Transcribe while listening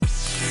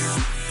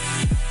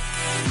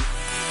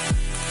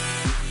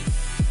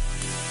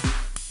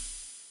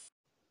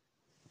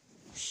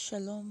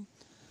Shalom.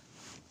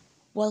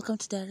 Welcome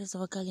to Diaries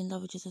of a Girl in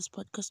Love with Jesus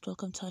podcast.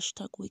 Welcome to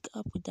 #Wake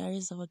Up with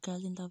Diaries of a Girl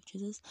in Love with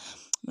Jesus.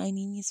 My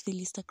name is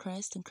Philista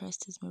Christ, and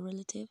Christ is my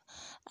relative.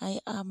 I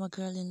am a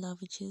girl in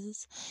love with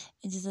Jesus,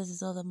 and Jesus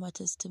is all that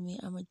matters to me.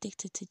 I'm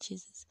addicted to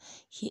Jesus.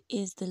 He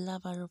is the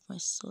lover of my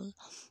soul.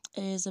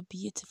 It is a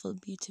beautiful,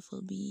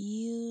 beautiful,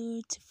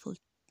 beautiful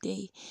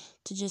day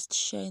to just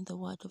share in the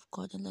word of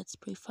God. And let's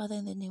pray. Father,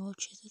 in the name of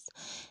Jesus,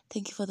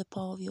 thank you for the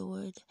power of your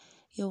word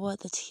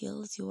that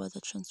heals, your word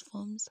that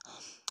transforms,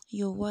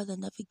 your word that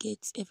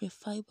navigates every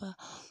fiber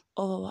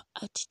of our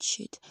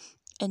attitude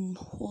and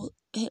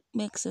it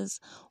makes us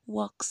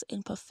walks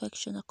in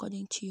perfection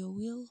according to your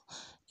will.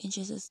 In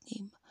Jesus'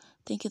 name.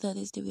 Thank you that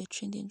this day we are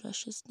trained in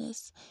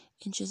righteousness.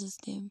 In Jesus'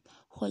 name.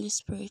 Holy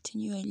Spirit,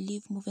 in you I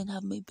live, move, and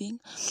have my being.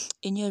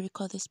 In you I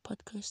record this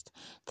podcast.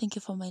 Thank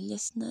you for my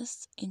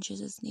listeners. In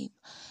Jesus' name.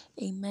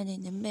 Amen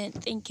and amen.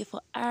 Thank you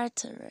for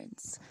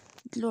utterance.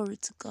 Glory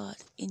to God.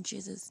 In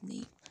Jesus'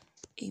 name.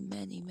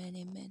 Amen, amen,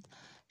 amen.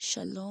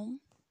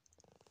 Shalom.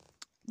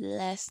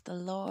 Bless the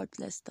Lord,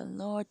 bless the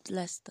Lord,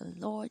 bless the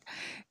Lord.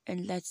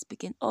 And let's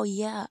begin. Oh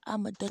yeah,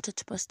 I'm a daughter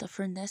to Pastor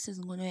Francis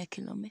Ngonoya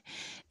Kilome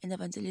and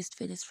Evangelist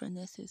Felix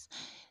Francis.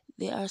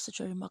 They are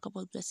such a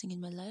remarkable blessing in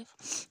my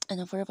life,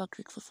 and I'm forever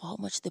grateful for how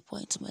much they pour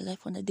into my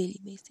life on a daily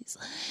basis.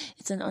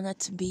 It's an honor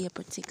to be a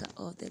partaker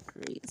of their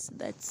grace.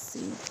 That's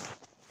it.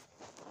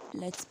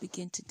 Let's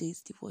begin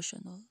today's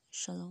devotional.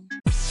 Shalom.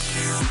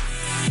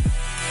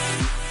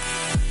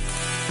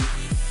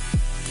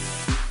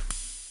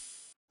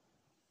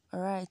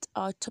 Alright,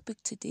 our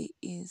topic today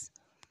is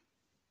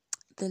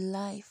the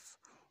life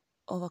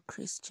of a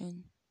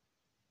Christian.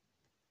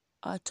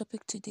 Our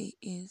topic today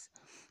is,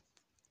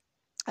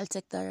 I'll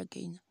take that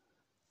again,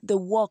 the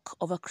walk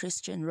of a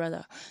Christian,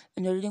 rather.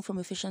 And a reading from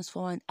Ephesians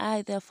 4:1.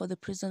 I, therefore, the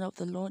prisoner of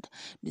the Lord,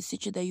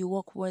 beseech you that you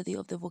walk worthy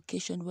of the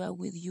vocation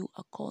wherewith you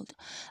are called.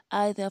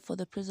 I, therefore,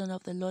 the prisoner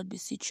of the Lord,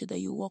 beseech you that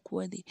you walk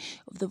worthy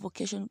of the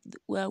vocation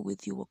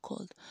wherewith you were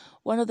called.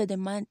 One of the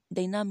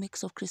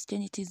dynamics of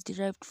Christianity is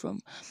derived from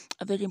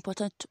a very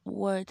important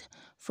word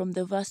from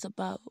the verse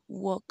above,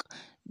 walk.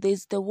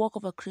 There's the walk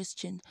of a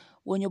Christian.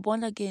 When you're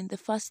born again, the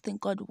first thing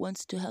God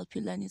wants to help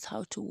you learn is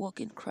how to walk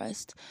in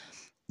Christ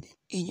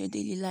in your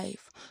daily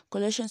life.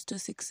 Colossians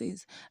 2:6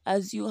 says,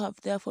 as you have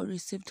therefore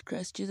received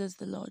Christ Jesus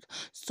the Lord,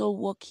 so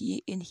walk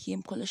ye in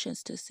him.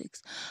 Colossians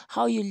 2:6.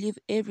 How you live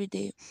every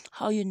day,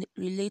 how you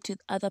relate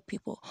with other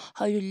people,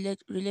 how you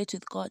relate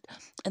with God,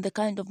 and the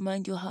kind of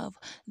mind you have,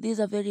 these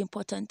are very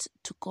important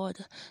to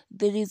God.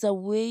 There is a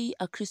way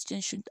a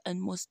Christian should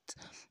and must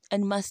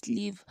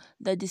live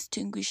that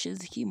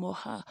distinguishes him or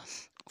her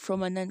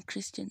from a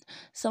non-Christian.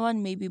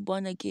 Someone may be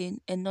born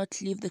again and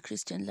not live the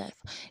Christian life.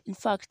 In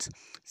fact,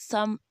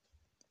 some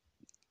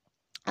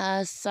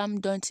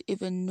don't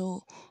even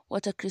know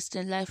what a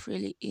Christian life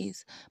really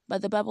is.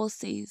 But the Bible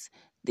says,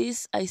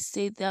 this I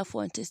say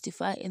therefore and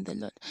testify in the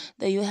Lord,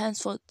 that you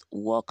henceforth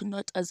walk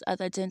not as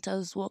other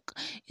Gentiles walk,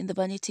 in the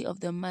vanity of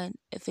their mind.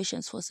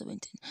 Ephesians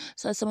 4:17.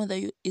 So as someone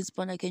that is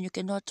born again, you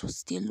cannot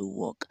still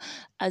walk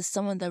as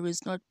someone that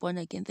is not born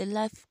again. The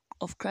life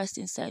of Christ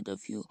inside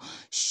of you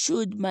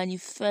should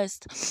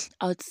manifest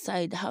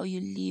outside. How you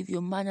live,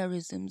 your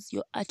mannerisms,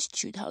 your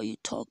attitude, how you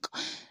talk,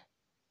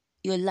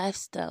 your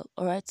lifestyle.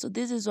 All right, so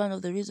this is one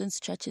of the reasons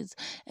churches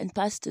and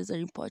pastors are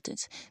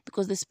important,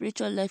 because the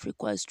spiritual life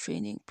requires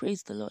training.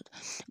 Praise the Lord.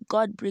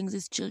 God brings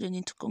his children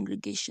into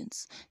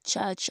congregations,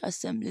 church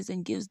assemblies,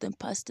 and gives them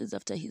pastors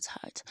after his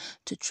heart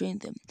to train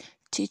them,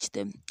 teach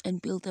them,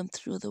 and build them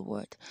through the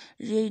word.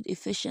 Read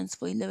Ephesians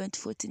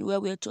 4:11-14,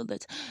 where we are told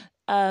that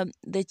God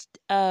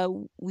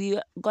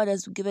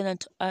has given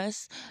unto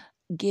us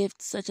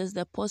gifts such as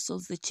the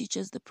apostles, the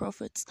teachers, the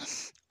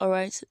prophets, all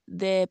right,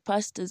 the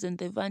pastors and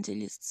the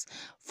evangelists,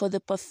 for the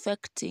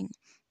perfecting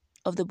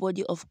of the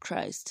body of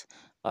Christ.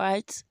 All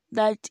right,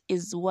 that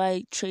is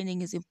why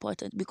training is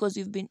important, because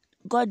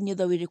God knew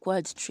that we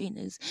required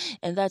trainers,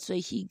 and that's why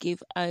he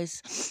gave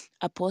us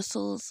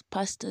apostles,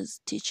 pastors,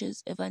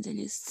 teachers,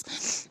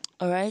 evangelists,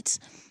 all right,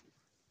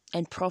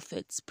 and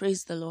prophets.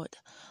 Praise the Lord.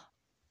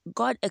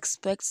 God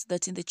expects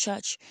that in the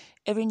church,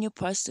 every new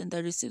person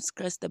that receives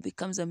Christ, that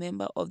becomes a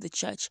member of the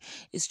church,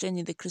 is trained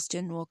in the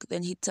Christian walk.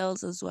 Then he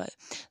tells us why,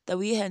 that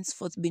we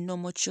henceforth be no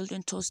more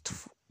children tossed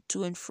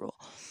to and fro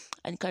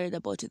and carried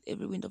about with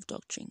every wind of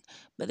doctrine,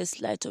 by the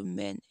sleight of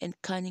men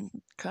and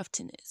cunning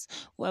craftiness,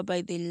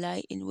 whereby they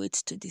lie in wait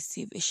to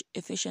deceive.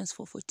 Ephesians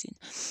 4:14.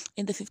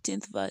 In the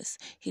 15th verse,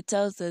 he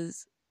tells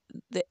us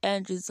the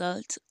end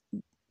result,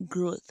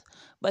 growth,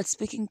 but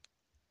speaking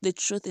the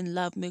truth in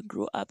love may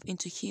grow up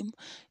into him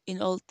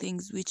in all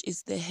things, which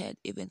is the head,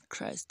 even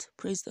Christ.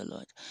 Praise the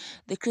Lord.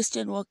 The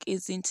Christian walk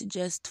isn't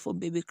just for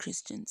baby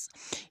Christians.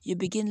 You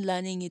begin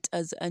learning it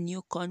as a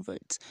new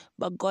convert,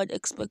 but God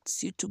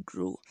expects you to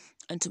grow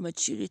unto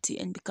maturity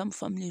and become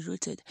firmly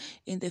rooted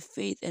in the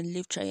faith and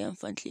live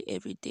triumphantly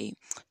every day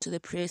to the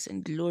praise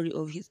and glory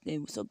of his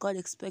name. So God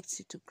expects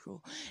you to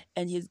grow,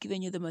 and he's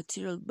given you the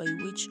material by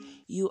which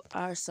you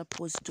are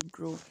supposed to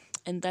grow.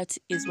 And that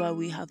is why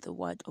we have the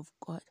word of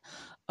God.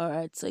 All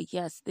right, so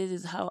yes, this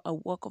is how a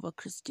walk of a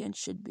Christian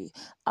should be: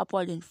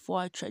 upward and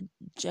forward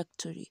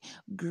trajectory,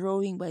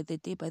 growing by the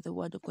day by the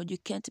word of God. You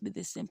can't be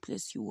the same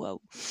place you were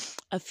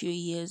a few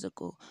years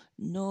ago.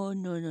 No,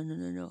 no, no, no,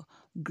 no, no.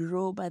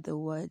 Grow by the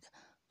word.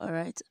 All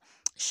right.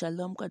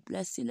 Shalom. God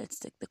bless you. Let's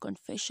take the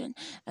confession,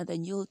 and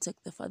then you'll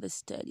take the further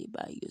study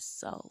by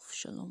yourself.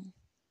 Shalom.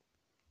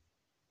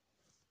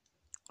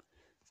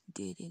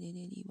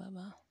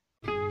 Baba.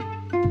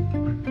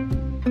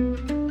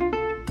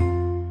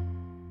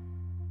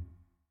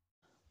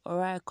 All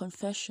right,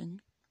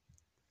 confession.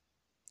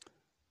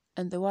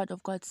 And the word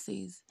of God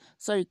says,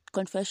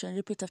 confession,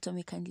 repeat after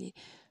me kindly.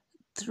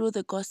 Through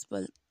the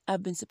gospel,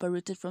 I've been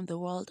separated from the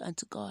world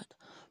unto God,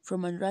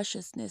 from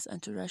unrighteousness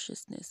unto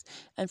righteousness,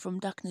 and from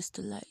darkness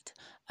to light.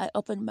 I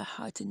opened my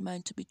heart and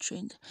mind to be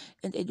trained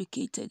and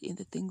educated in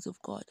the things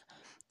of God.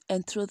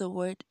 And through the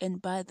word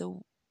and by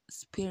the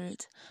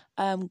Spirit,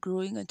 I am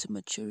growing unto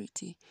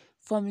maturity,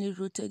 firmly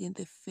rooted in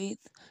the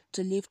faith,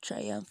 to live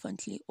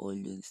triumphantly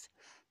always.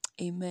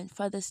 Amen.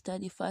 Further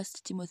study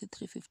 1 Timothy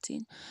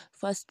 3:15,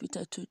 1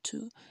 Peter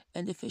 2:2,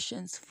 and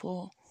Ephesians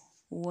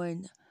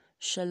 4:1.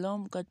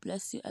 Shalom. God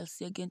bless you. I'll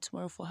see you again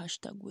tomorrow for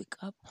 #Wake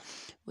Up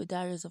with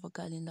Diaries of a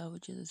Girl in Love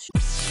with Jesus.